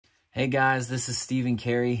Hey guys, this is Stephen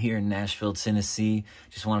Carey here in Nashville, Tennessee.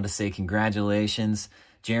 Just wanted to say congratulations.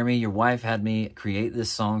 Jeremy, your wife had me create this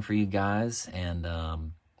song for you guys, and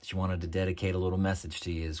she wanted to dedicate a little message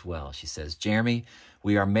to you as well. She says, Jeremy,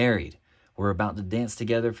 we are married. We're about to dance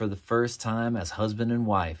together for the first time as husband and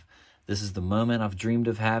wife. This is the moment I've dreamed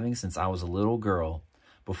of having since I was a little girl.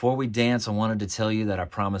 Before we dance, I wanted to tell you that I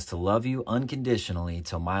promise to love you unconditionally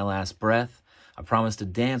till my last breath. I promise to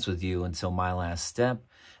dance with you until my last step.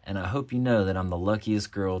 And I hope you know that I'm the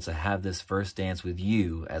luckiest girl to have this first dance with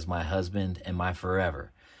you as my husband and my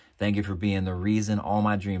forever. Thank you for being the reason all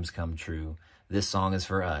my dreams come true. This song is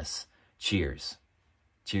for us. Cheers.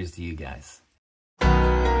 Cheers to you guys.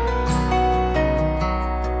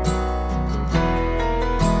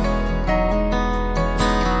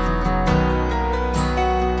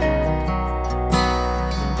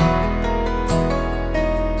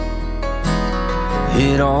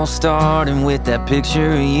 It all started with that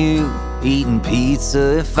picture of you eating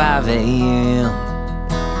pizza at 5 a.m.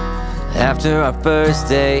 After our first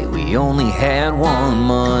date, we only had 1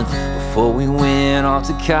 month before we went off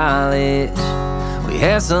to college. We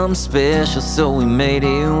had something special, so we made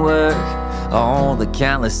it work. All the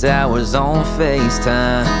countless hours on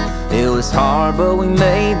FaceTime. It was hard, but we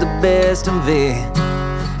made the best of it.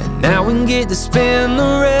 And now we get to spend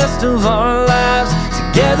the rest of our lives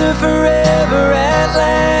together forever at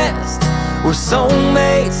last. We're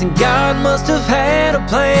soulmates and God must have had a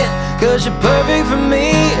plan, 'cause you're perfect for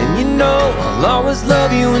me, and you know I'll always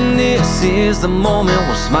love you. And this is the moment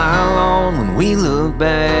we'll smile on when we look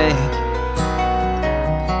back.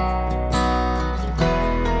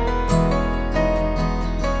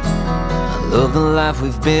 I love the life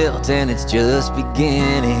we've built and it's just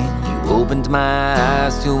beginning. You opened my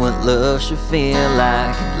eyes to what love should feel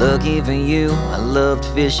like. Lucky for you, I loved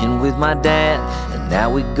fishing with my dad, and now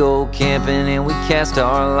we go camping and we cast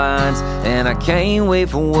our lines. And I can't wait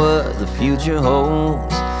for what the future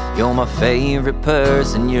holds. You're my favorite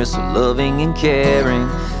person, you're so loving and caring.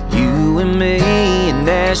 You and me and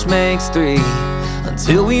Nash makes 3,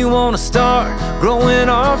 until we wanna start growing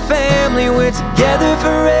our family. We're together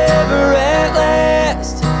forever at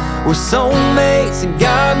last. We're soulmates and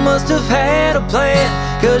God must have had a plan,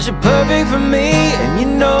 'cause you're perfect for me, and you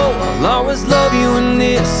know I'll always love you. And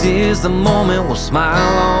this is the moment we'll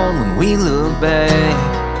smile on when we look back.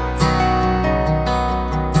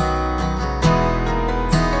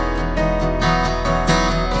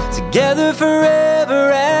 Together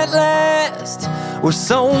forever at last. We're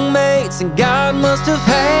soulmates and God must have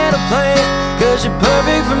had a plan, 'cause you're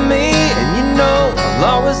perfect for me, and you know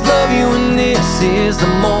I'll always love you. And this is the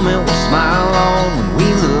moment we'll smile on when we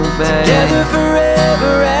look back. Together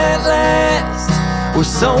forever at last. We're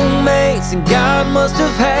soulmates and God must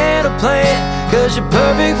have had a plan, 'cause you're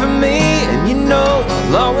perfect for me, and you know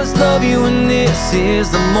I'll always love you. And this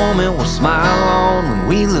is the moment we'll smile on when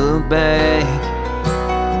we look back.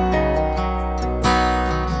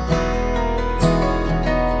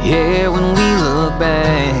 Yeah, when we